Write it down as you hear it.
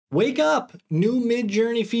Wake up! New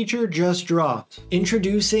Midjourney feature just dropped.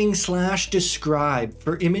 Introducing /describe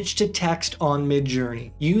for image to text on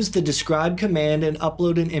Midjourney. Use the describe command and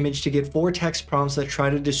upload an image to get 4 text prompts that try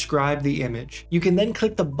to describe the image. You can then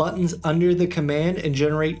click the buttons under the command and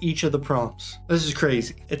generate each of the prompts. This is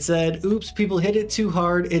crazy. It said, oops, people hit it too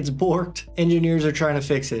hard, it's borked. Engineers are trying to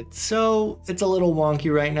fix it. So it's a little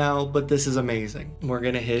wonky right now, but this is amazing. We're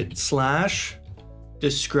gonna hit /describe.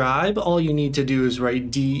 All you need to do is write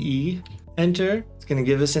DE, enter. It's gonna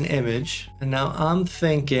give us an image. And now I'm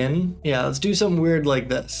thinking, yeah, let's do something weird like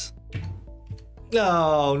this.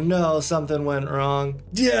 Oh no, something went wrong.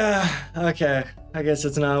 Yeah, okay. I guess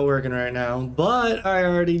it's not working right now, but I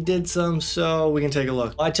already did some, so we can take a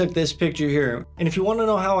look. I took this picture here, and if you want to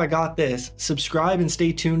know how I got this, subscribe and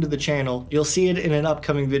stay tuned to the channel. You'll see it in an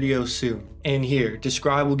upcoming video soon. And here,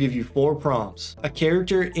 describe will give you 4 prompts. A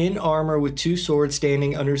character in armor with 2 swords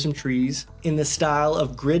standing under some trees, in the style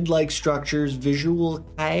of grid-like structures, visual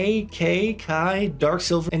kai, dark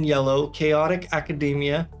silver and yellow, chaotic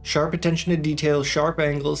academia, sharp attention to detail, sharp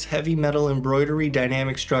angles, heavy metal embroidery,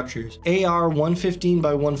 dynamic structures. AR 115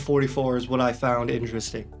 by 144 is what I found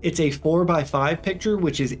interesting. It's a 4 by 5 picture,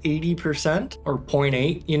 which is 80% or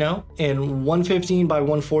 0.8, you know, and 115 by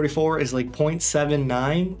 144 is like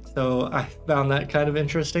 0.79. So I found that kind of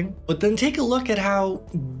interesting. But then take a look at how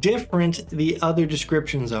different the other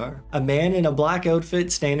descriptions are. A man in a black outfit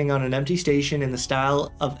standing on an empty station in the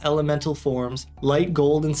style of elemental forms, light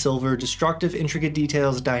gold and silver, destructive intricate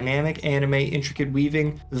details, dynamic anime, intricate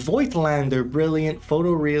weaving, Voigtlander, brilliant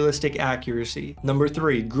photorealistic accuracy. Number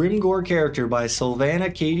 3, Grimgore character by Sylvana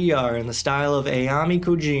KDR in the style of Ayami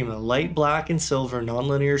Kojima, light black and silver,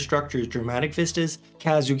 nonlinear structures, dramatic vistas,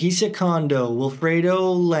 Kazuhisa Kondo,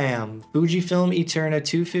 Wilfredo Lamb, Fujifilm Eterna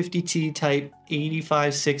 250T type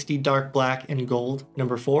 8560 dark black and gold.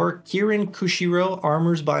 Number 4, Kirin Kushiro,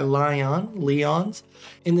 armors by Leons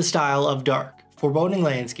in the style of dark. Foreboding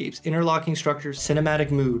landscapes, interlocking structures, cinematic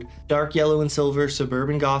mood, dark yellow and silver,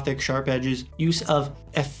 suburban gothic, sharp edges, use of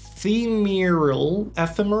ephemeral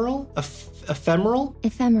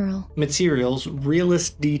materials,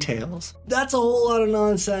 realist details. That's a whole lot of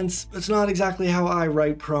nonsense. It's not exactly how I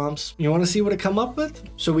write prompts. You want to see what I come up with?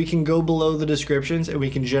 So we can go below the descriptions and we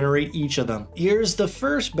can generate each of them. Here's the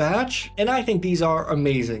first batch, and I think these are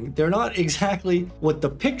amazing. They're not exactly what the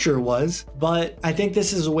picture was, but I think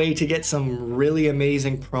this is a way to get some really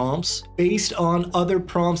amazing prompts based on other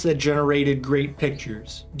prompts that generated great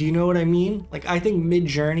pictures. Do you know what I mean? Like, I think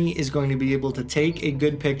Midjourney is going to be able to take a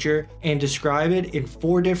good picture and describe it in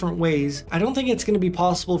 4 different ways. I don't think it's going to be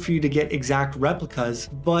possible for you to get exact replicas,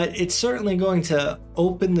 but it's certainly going to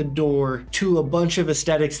open the door to a bunch of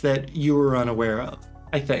aesthetics that you were unaware of,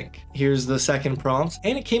 I think. Here's the second prompt,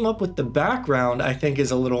 and it came up with the background I think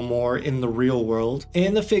is a little more in the real world,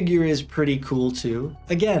 and the figure is pretty cool too.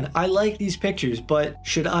 Again, I like these pictures, but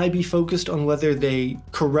should I be focused on whether they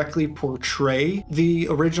correctly portray the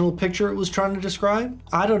original picture it was trying to describe?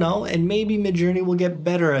 I don't know, and maybe Midjourney will get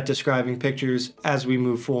better at describing pictures as we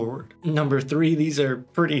move forward. Number 3, these are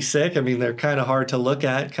pretty sick. I mean, they're kind of hard to look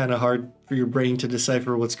at, kind of hard for your brain to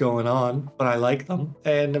decipher what's going on, but I like them.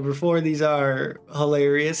 And number 4, these are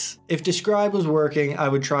hilarious. If describe was working, I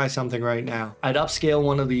would try something right now. I'd upscale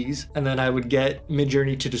one of these, and then I would get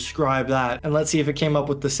Midjourney to describe that, and let's see if it came up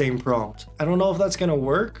with the same prompt. I don't know if that's gonna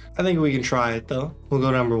work. I think we can try it though. We'll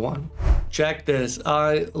go to number 1. Check this.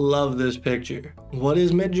 I love this picture. What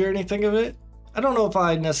does Midjourney think of it? I don't know if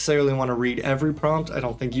I necessarily want to read every prompt. I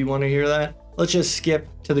don't think you want to hear that. Let's just skip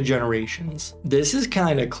to the generations. This is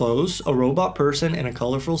kind of close. A robot person in a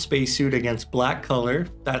colorful spacesuit against black color.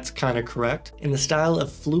 That's kind of correct. In the style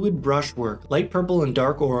of fluid brushwork, light purple and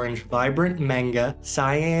dark orange, vibrant manga,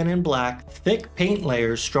 cyan and black, thick paint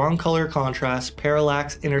layers, strong color contrast,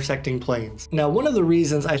 parallax intersecting planes. Now, one of the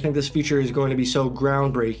reasons I think this feature is going to be so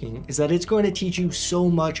groundbreaking is that it's going to teach you so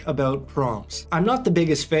much about prompts. I'm not the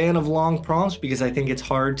biggest fan of long prompts because I think it's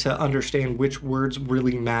hard to understand which words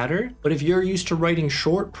really matter, but if you're used to writing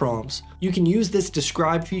short prompts, you can use this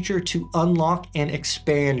describe feature to unlock and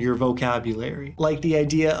expand your vocabulary. Like the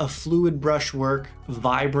idea of fluid brushwork,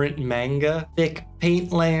 vibrant manga, thick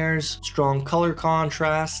paint layers, strong color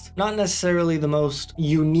contrast. Not necessarily the most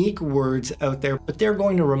unique words out there, but they're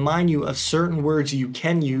going to remind you of certain words you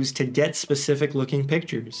can use to get specific looking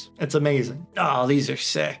pictures. It's amazing. Oh, these are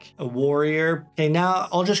sick. A warrior. Okay, now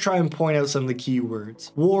I'll just try and point out some of the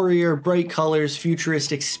keywords. Warrior, bright colors,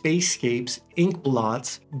 futuristic spacescapes, ink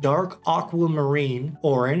blots, dark aquamarine,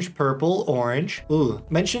 orange, purple, orange. Ooh,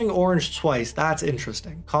 mentioning orange twice, that's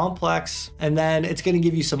interesting. Complex, and then it's It's going to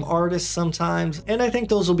give you some artists sometimes, and I think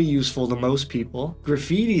those will be useful to most people.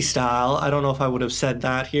 Graffiti style, I don't know if I would have said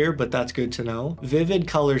that here, but that's good to know. Vivid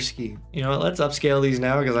color scheme. You know what, let's upscale these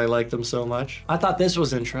now because I like them so much. I thought this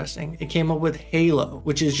was interesting. It came up with Halo,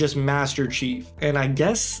 which is just Master Chief. And I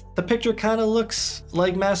guess the picture kind of looks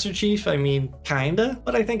like Master Chief. I mean, kinda,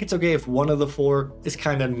 but I think it's okay if one of the four is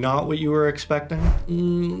kind of not what you were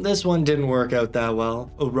expecting. This one didn't work out that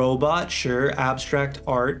well. A robot, sure. Abstract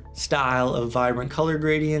art, style of vibrant color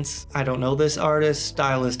gradients. I don't know this artist.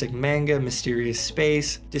 Stylistic manga, mysterious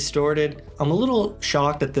space, distorted. I'm a little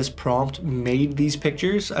shocked that this prompt made these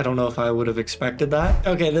pictures. I don't know if I would have expected that.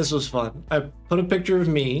 Okay, this was fun. I put a picture of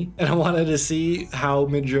me and I wanted to see how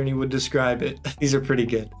Midjourney would describe it. These are pretty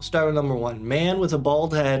good. We'll start with number one. Man with a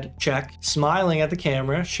bald head, check. Smiling at the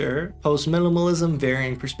camera, sure. Post-minimalism,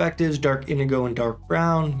 varying perspectives, dark indigo and dark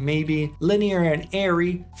brown, maybe. Linear and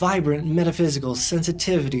airy, vibrant, metaphysical,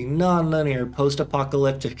 sensitivity, non-linear,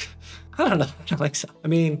 post-apocalyptic. I don't know, I don't think so. I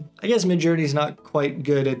mean, I guess Midjourney's not quite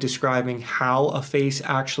good at describing how a face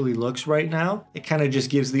actually looks right now. It kind of just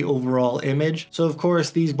gives the overall image. So of course,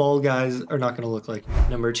 these bald guys are not gonna look like me.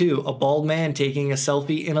 Number two, a bald man taking a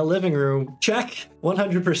selfie in a living room. Check,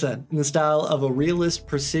 100%. In the style of a realist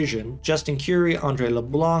precision. Justin Curie, Andre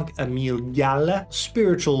LeBlanc, Emile Gala.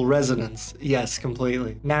 Spiritual resonance, yes,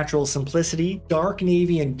 completely. Natural simplicity, dark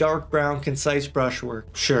navy and dark brown concise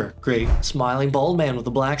brushwork. Sure, great. Smiling bald man with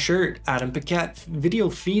a black shirt. Adam Paquette, video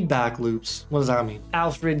feedback loops. What does that mean?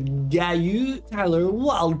 Alfred Gaillou, Tyler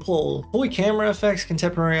Wildpole. Toy camera effects,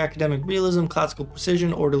 contemporary academic realism, classical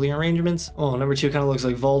precision, orderly arrangements. Oh, number two kind of looks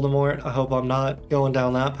like Voldemort. I hope I'm not going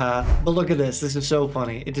down that path. But look at this. This is so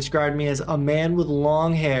funny. It described me as a man with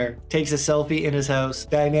long hair, takes a selfie in his house,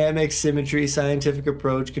 dynamic symmetry, scientific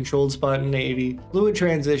approach, controlled spontaneity, fluid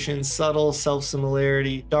transitions, subtle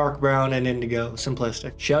self-similarity, dark brown and indigo,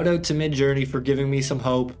 simplistic. Shout out to Midjourney for giving me some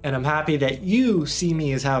hope, and I'm happy that you see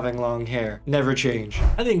me as having long hair. Never change.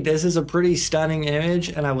 I think this is a pretty stunning image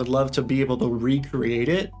and I would love to be able to recreate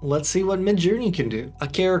it. Let's see what Midjourney can do. A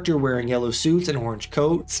character wearing yellow suits and orange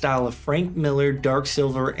coat, style of Frank Miller, dark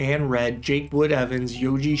silver and red, Jake Wood Evans,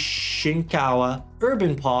 Yoji Shinkawa,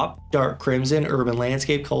 urban pop, dark crimson, urban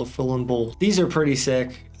landscape, colorful and bold. These are pretty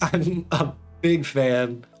sick. I'm a big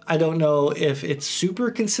fan. I don't know if it's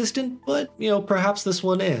super consistent, but you know, perhaps this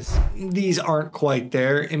one is. These aren't quite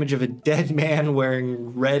there. Image of a dead man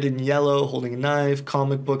wearing red and yellow, holding a knife,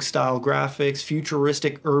 comic book style graphics,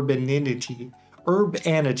 futuristic urbanity.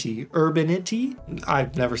 Urbanity?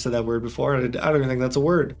 I've never said that word before. I don't even think that's a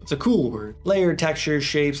word. It's a cool word. Layered textures,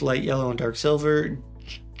 shapes, light yellow and dark silver.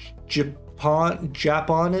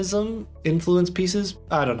 Japonism influence pieces.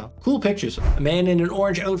 I don't know. Cool pictures. A man in an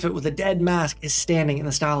orange outfit with a dead mask is standing in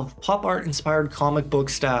the style of pop art inspired comic book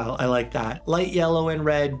style. I like that. Light yellow and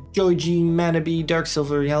red. Joji Manabe, dark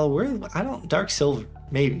silver, yellow. Dark silver.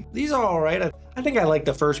 Maybe. These are all right. I think I like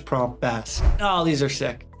the first prompt best. Oh, these are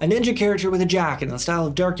sick. A ninja character with a jacket in the style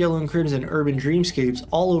of dark yellow and crimson, urban dreamscapes,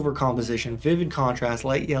 all over composition, vivid contrast,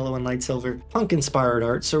 light yellow and light silver, punk inspired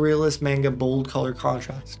art, surrealist manga, bold color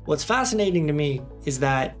contrast. What's fascinating to me is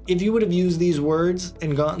that if you would have used these words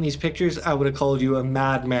and gotten these pictures, I would have called you a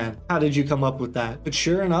madman. How did you come up with that? But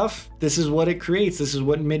sure enough, this is what it creates. This is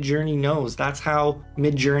what Midjourney knows. That's how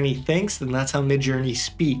Midjourney thinks, and that's how Midjourney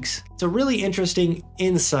speaks. It's a really interesting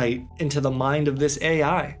insight into the mind of this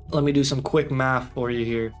AI. Let me do some quick math for you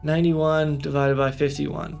here. 91 divided by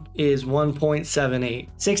 51 is 1.78.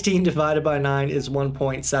 16 divided by 9 is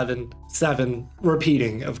 1.77,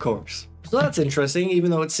 repeating, of course. So that's interesting. Even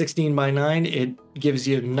though it's 16 by 9, it gives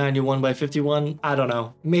you 91 by 51. I don't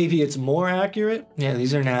know. Maybe it's more accurate? Yeah,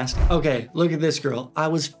 these are nasty. Okay, look at this girl. I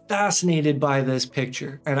was fascinated by this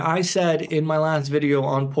picture. And I said in my last video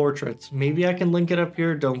on portraits, maybe I can link it up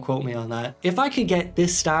here. Don't quote me on that. If I could get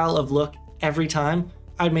this style of look every time,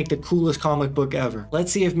 I'd make the coolest comic book ever.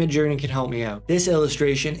 Let's see if Midjourney can help me out. This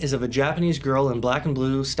illustration is of a Japanese girl in black and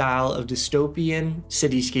blue style of dystopian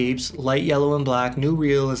cityscapes, light yellow and black, new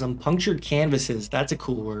realism, punctured canvases, that's a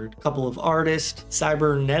cool word. Couple of artists,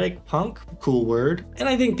 cybernetic punk, cool word. And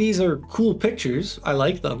I think these are cool pictures. I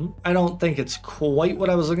like them. I don't think it's quite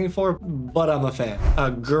what I was looking for, but I'm a fan.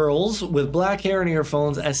 Girls with black hair and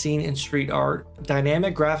earphones as seen in street art,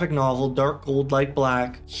 dynamic graphic novel, dark gold, light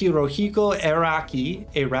black, Hirohiko Araki,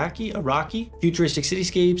 Iraqi, futuristic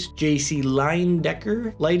cityscapes, JC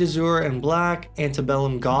Leyendecker, light azure and black,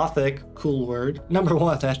 antebellum gothic, cool word. Number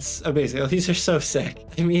one, that's amazing. Oh, these are so sick.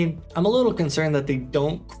 I mean, I'm a little concerned that they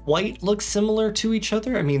don't quite look similar to each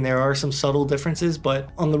other. I mean, there are some subtle differences,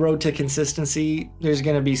 but on the road to consistency, there's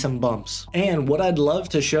gonna be some bumps. And what I'd love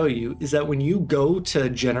to show you is that when you go to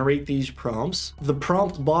generate these prompts, the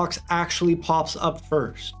prompt box actually pops up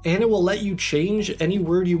first, and it will let you change any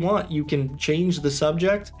word you want. You can change the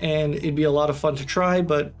subject, and it'd be a lot of fun to try,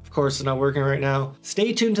 but of course it's not working right now.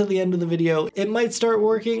 Stay tuned to the end of the video. It might start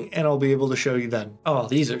working and I'll be able to show you then. Oh,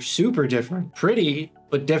 these are super different. Pretty,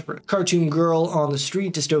 but different. Cartoon girl on the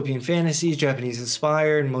street, dystopian fantasies, Japanese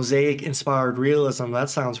inspired, mosaic inspired realism. That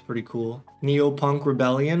sounds pretty cool. Neo-punk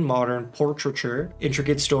rebellion, modern portraiture,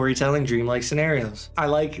 intricate storytelling, dreamlike scenarios. I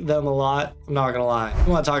like them a lot, I'm not gonna lie. I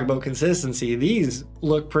want to talk about consistency. These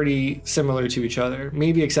look pretty similar to each other,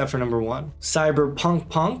 maybe except for number one. Cyberpunk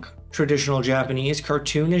punk, traditional Japanese,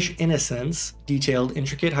 cartoonish innocence, detailed,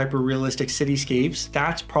 intricate, hyper-realistic cityscapes.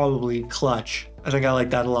 That's probably clutch. I think I like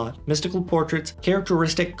that a lot. Mystical portraits,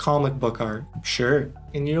 characteristic comic book art. Sure.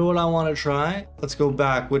 And you know what I want to try? Let's go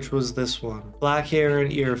back. Which was this one? Black hair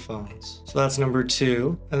and earphones. So that's number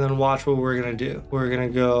two. And then watch what we're going to do. We're going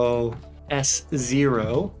to go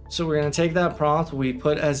S0. So we're going to take that prompt, we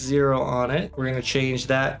put S0 on it. We're going to change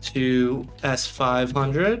that to S500.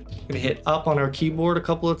 We're going to hit up on our keyboard a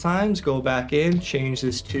couple of times, go back in, change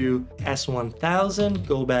this to S1000,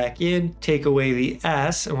 go back in, take away the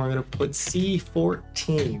S, and we're going to put C14.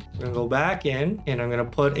 We're going to go back in, and I'm going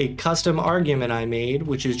to put a custom argument I made,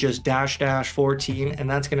 which is just --14, and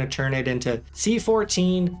that's going to turn it into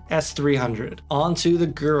C14 S300. On to the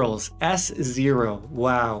girls, S0.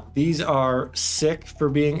 Wow, these are sick for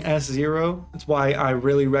being S0. That's why I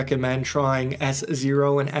really recommend trying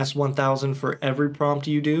S0 and S1000 for every prompt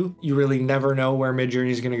you do. You really never know where Midjourney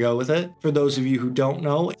is going to go with it. For those of you who don't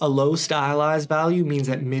know, a low stylized value means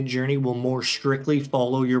that Midjourney will more strictly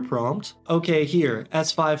follow your prompt. Okay, here,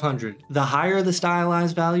 S500. The higher the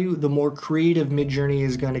stylized value, the more creative Midjourney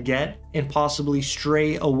is going to get and possibly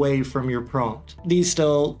stray away from your prompt. These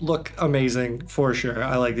still look amazing for sure.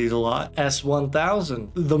 I like these a lot. S1000,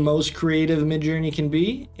 the most creative Midjourney can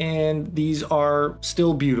be, and these are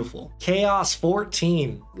still beautiful. Chaos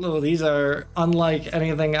 14. Oh, these are unlike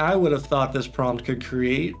anything I would have thought this prompt could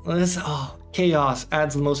create. Chaos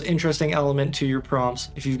adds the most interesting element to your prompts.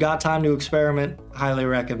 If you've got time to experiment, highly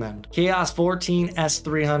recommend. Chaos 14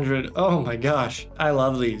 S300. Oh my gosh, I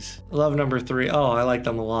love these. I love number 3. Oh, I like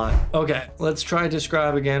them a lot. Okay, let's try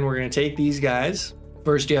describe again. We're gonna take these guys.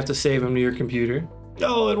 First, you have to save them to your computer.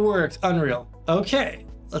 Oh, it worked. Unreal. Okay,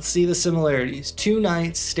 let's see the similarities. 2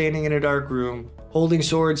 knights standing in a dark room, holding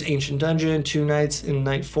swords, ancient dungeon, 2 knights in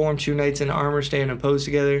knight form, 2 knights in armor stand and pose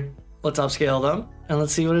together. Let's upscale them and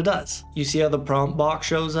let's see what it does. You see how the prompt box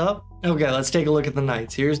shows up? Okay, let's take a look at the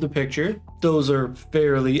knights. Here's the picture. Those are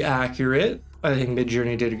fairly accurate. I think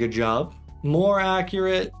Midjourney did a good job. More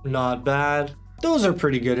accurate, not bad. Those are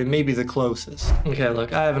pretty good and maybe the closest. Okay,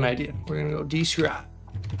 look, I have an idea. We're gonna go describe.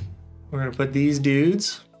 We're gonna put these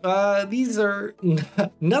dudes. These are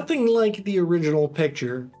nothing like the original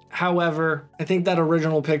picture. However, I think that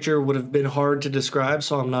original picture would have been hard to describe,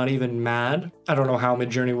 so I'm not even mad. I don't know how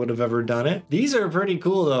Midjourney would have ever done it. These are pretty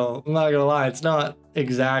cool though, I'm not gonna lie. It's not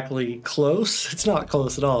exactly close. It's not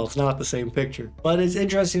close at all. It's not the same picture. But it's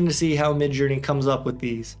interesting to see how Midjourney comes up with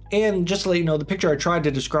these. And just to let you know, the picture I tried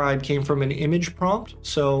to describe came from an image prompt,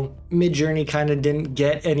 so Midjourney kind of didn't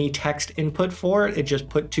get any text input for it. It just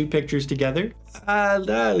put 2 pictures together.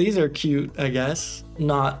 These are cute, I guess.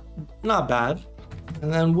 Not bad.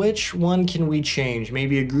 And then which one can we change?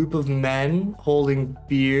 Maybe a group of men holding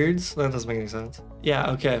beards? That doesn't make any sense. Yeah,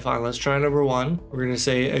 okay, fine. Let's try number 1. We're gonna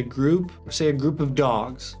say a group of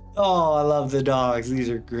dogs. Oh, I love the dogs. These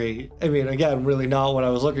are great. I mean, again, really not what I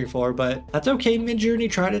was looking for, but that's okay. Midjourney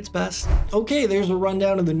tried its best. Okay, there's a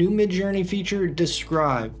rundown of the new Midjourney feature,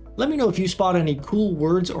 Describe. Let me know if you spot any cool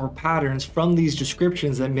words or patterns from these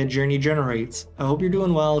descriptions that Midjourney generates. I hope you're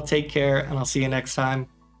doing well. Take care, and I'll see you next time.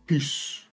 Peace.